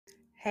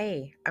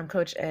Hey, I'm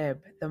Coach Ebb,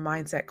 the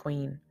Mindset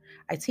Queen.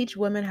 I teach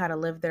women how to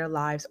live their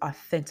lives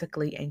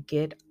authentically and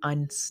get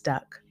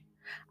unstuck.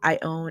 I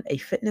own a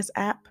fitness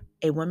app,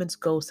 a women's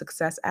goal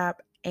success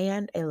app,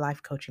 and a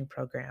life coaching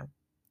program.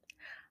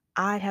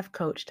 I have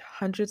coached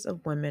hundreds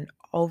of women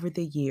over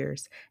the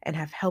years and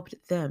have helped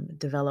them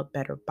develop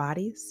better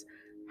bodies,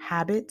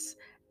 habits,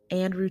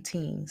 and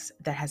routines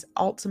that has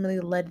ultimately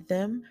led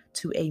them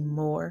to a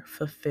more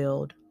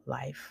fulfilled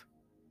life.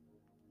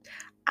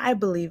 I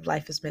believe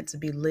life is meant to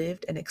be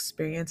lived and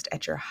experienced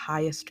at your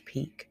highest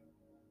peak.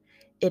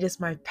 It is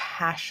my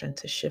passion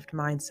to shift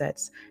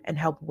mindsets and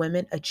help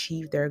women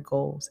achieve their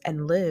goals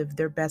and live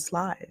their best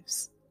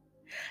lives.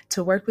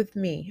 To work with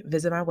me,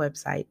 visit my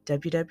website,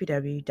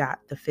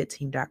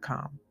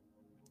 www.thefitteam.com.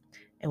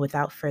 And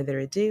without further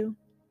ado,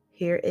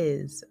 here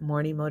is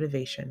morning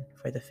motivation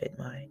for the fit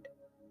mind.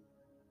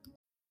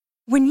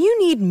 When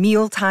you need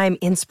mealtime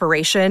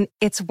inspiration,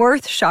 it's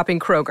worth shopping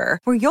Kroger,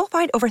 where you'll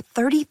find over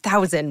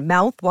 30,000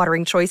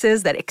 mouth-watering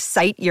choices that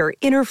excite your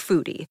inner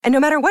foodie. And no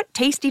matter what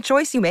tasty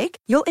choice you make,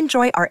 you'll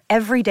enjoy our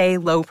everyday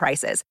low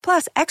prices,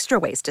 plus extra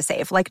ways to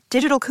save, like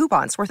digital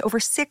coupons worth over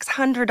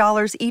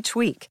 $600 each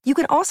week. You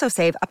can also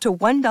save up to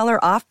 $1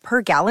 off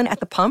per gallon at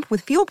the pump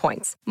with fuel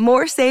points.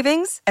 More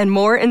savings and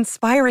more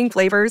inspiring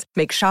flavors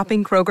make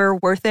shopping Kroger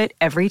worth it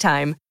every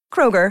time.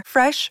 Kroger,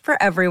 fresh for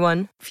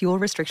everyone. Fuel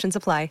restrictions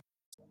apply.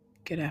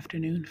 Good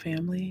afternoon,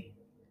 family.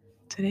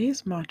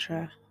 Today's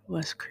mantra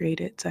was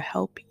created to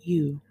help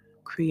you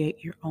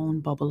create your own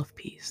bubble of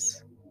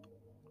peace.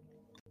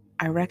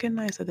 I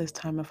recognize that this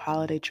time of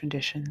holiday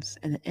traditions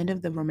and the end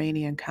of the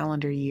Romanian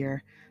calendar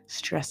year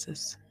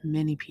stresses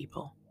many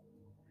people,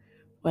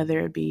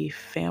 whether it be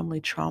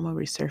family trauma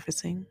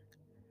resurfacing,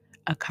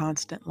 a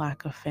constant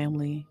lack of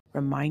family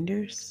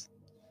reminders,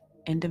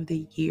 end of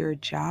the year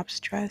job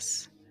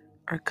stress,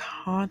 or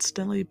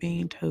constantly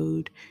being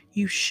told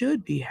you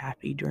should be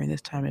happy during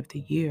this time of the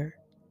year,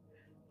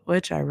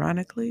 which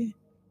ironically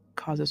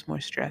causes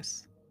more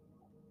stress.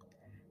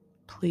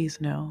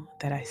 Please know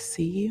that I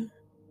see you,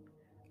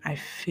 I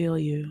feel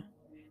you,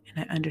 and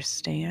I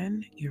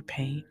understand your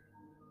pain.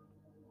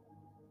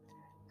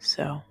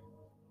 So,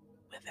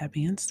 with that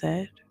being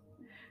said,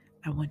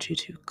 I want you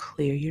to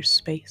clear your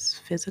space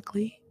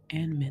physically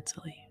and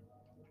mentally.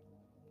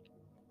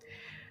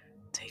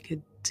 Take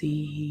a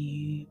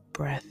deep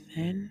breath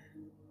in,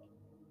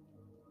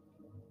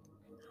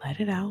 let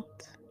it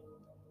out.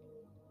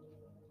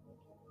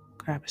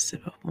 Grab a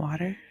sip of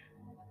water,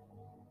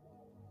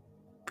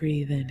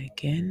 breathe in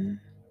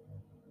again,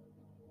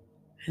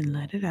 and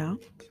let it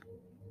out.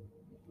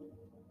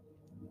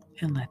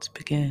 And let's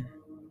begin.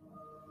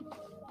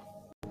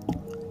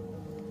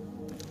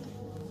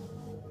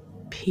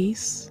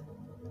 Peace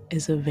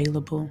is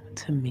available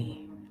to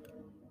me.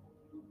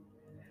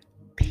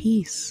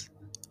 Peace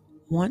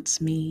wants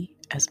me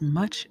as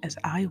much as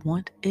I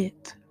want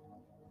it.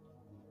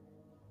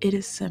 It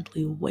is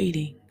simply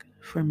waiting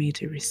for me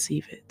to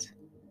receive it.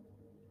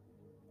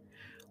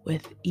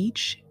 With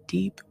each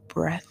deep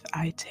breath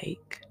I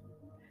take,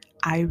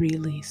 I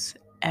release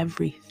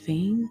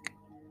everything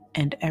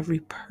and every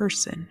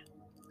person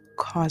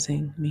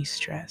causing me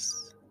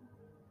stress.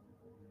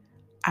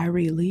 I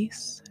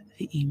release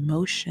the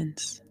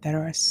emotions that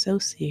are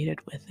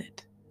associated with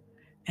it,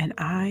 and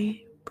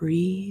I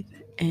breathe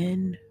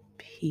in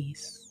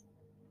peace.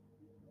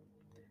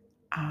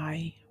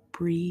 I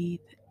breathe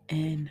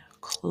in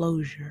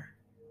closure.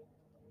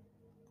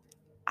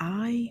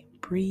 I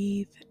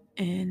breathe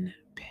in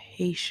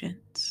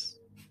patience.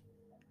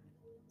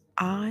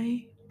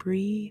 I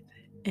breathe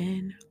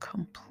in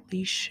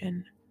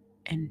completion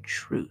and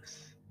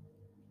truth.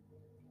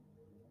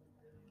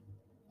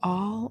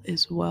 All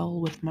is well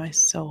with my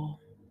soul.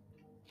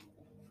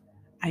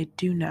 I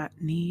do not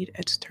need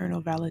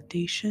external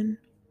validation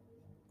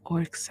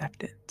or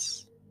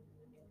acceptance.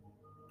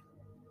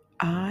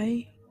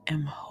 I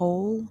am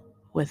whole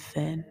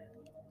within.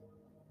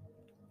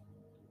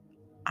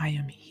 I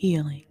am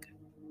healing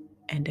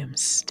and am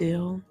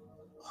still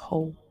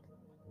whole.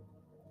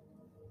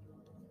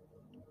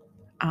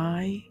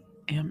 I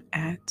am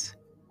at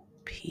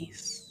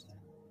peace.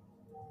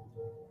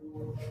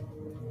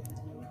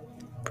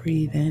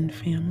 Breathe in,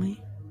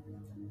 family,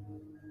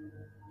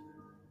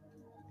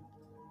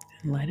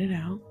 and let it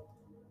out.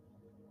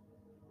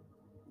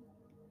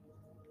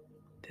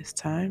 This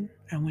time,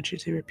 I want you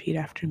to repeat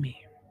after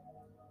me.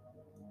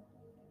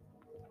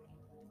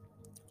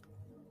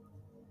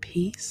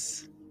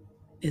 Peace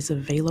is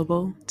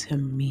available to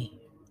me.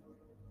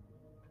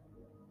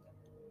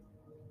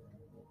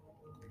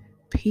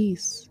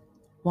 Peace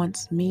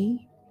wants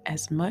me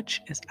as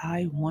much as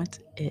I want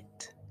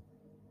it.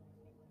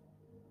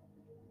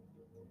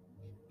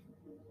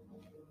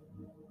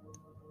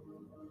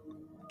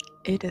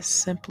 It is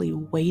simply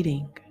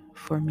waiting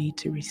for me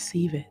to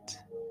receive it.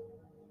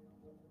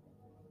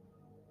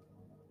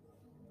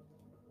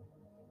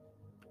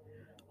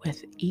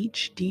 With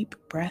each deep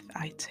breath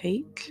I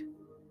take,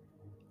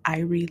 I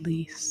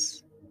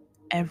release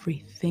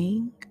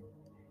everything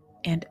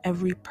and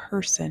every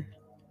person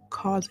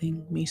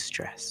causing me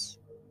stress.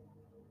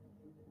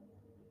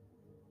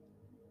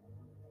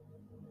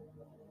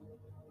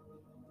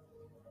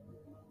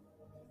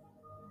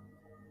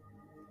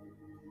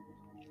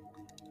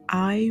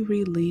 I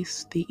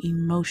release the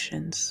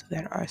emotions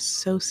that are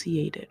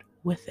associated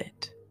with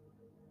it,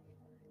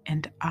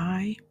 and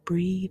I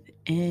breathe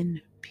in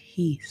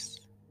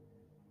peace.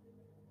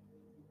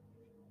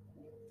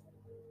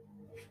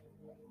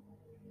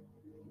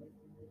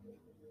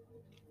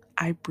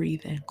 I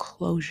breathe in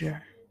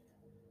closure.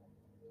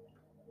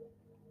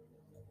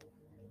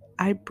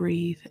 I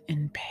breathe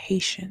in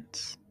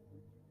patience.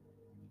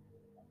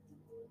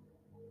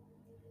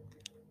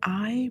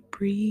 I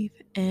breathe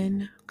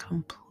in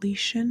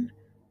completion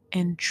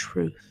and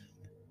truth.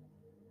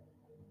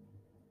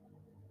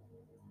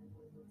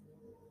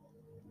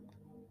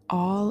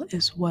 All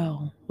is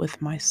well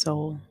with my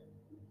soul.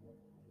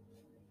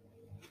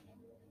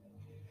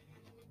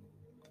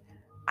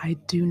 I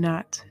do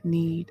not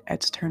need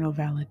external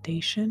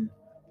validation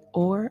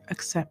or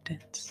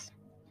acceptance.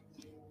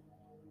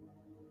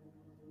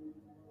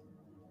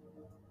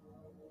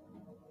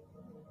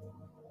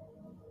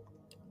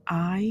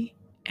 I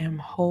am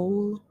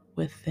whole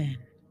within.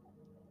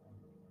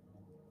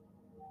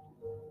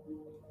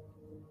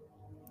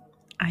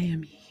 I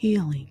am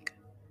healing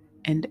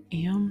and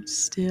am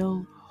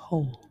still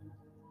whole.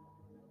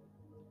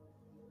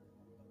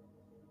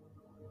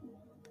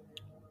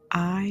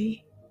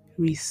 I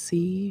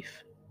receive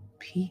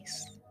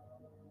peace.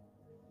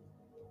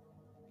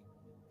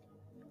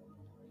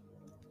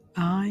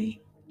 I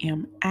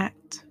am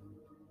at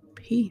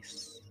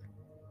peace.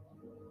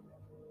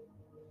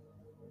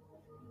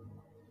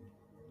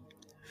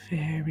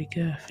 Very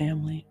good,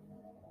 family.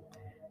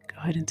 Go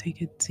ahead and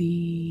take a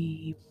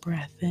deep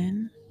breath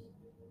in.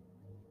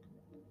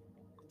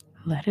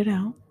 Let it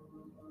out.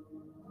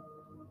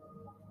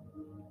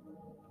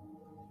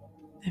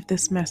 If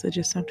this message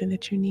is something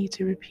that you need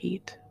to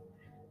repeat,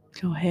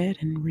 go ahead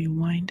and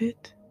rewind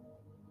it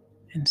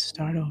and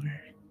start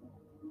over.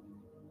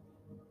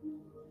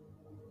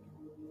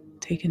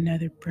 Take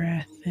another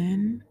breath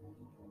in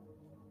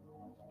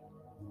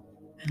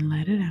and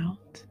let it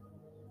out.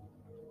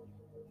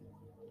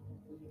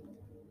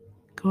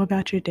 Go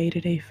about your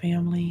day-to-day,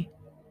 family,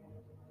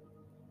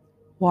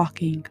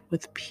 walking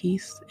with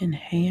peace in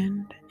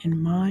hand, in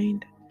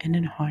mind, and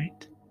in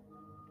heart.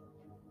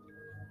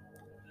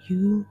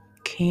 You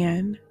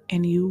can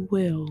and you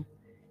will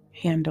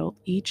handle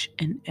each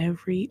and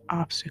every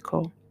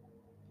obstacle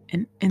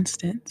and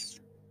instance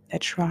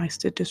that tries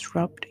to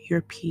disrupt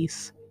your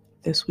peace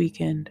this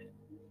weekend.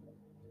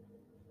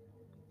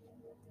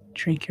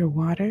 Drink your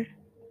water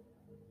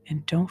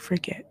and don't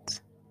forget,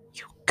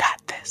 you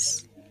got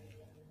this.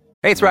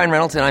 Hey, it's Ryan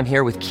Reynolds, and I'm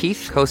here with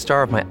Keith,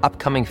 co-star of my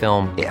upcoming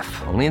film, If,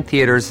 only in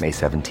theaters May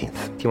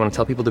 17th. Do you want to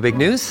tell people the big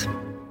news?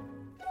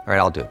 All right,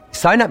 I'll do it.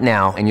 Sign up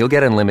now and you'll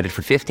get unlimited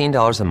for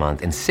 $15 a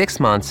month and 6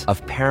 months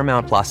of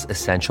Paramount Plus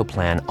Essential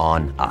Plan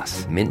on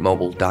us.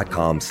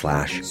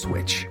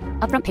 MintMobile.com/switch.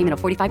 Upfront payment of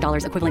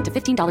 $45 equivalent to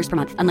 $15 per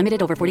month.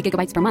 Unlimited over 40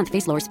 gigabytes per month.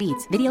 Face lower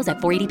speeds. Videos at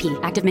 480p.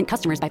 Active Mint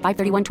customers by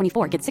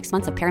 531.24 get 6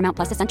 months of Paramount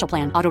Plus Essential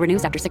Plan. Auto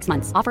renews after 6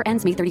 months. Offer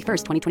ends May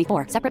 31st,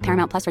 2024. Separate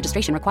Paramount Plus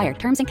registration required.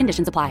 Terms and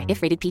conditions apply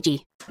if rated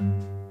PG.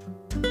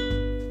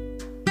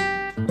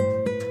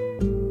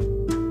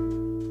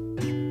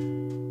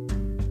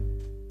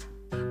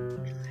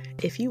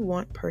 If you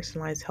want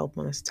personalized help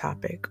on this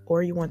topic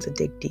or you want to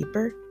dig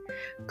deeper,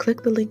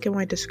 click the link in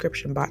my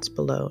description box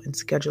below and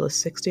schedule a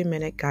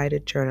 60-minute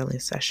guided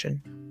journaling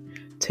session.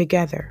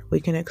 Together, we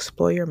can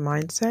explore your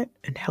mindset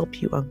and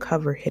help you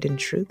uncover hidden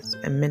truths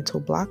and mental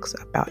blocks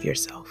about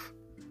yourself.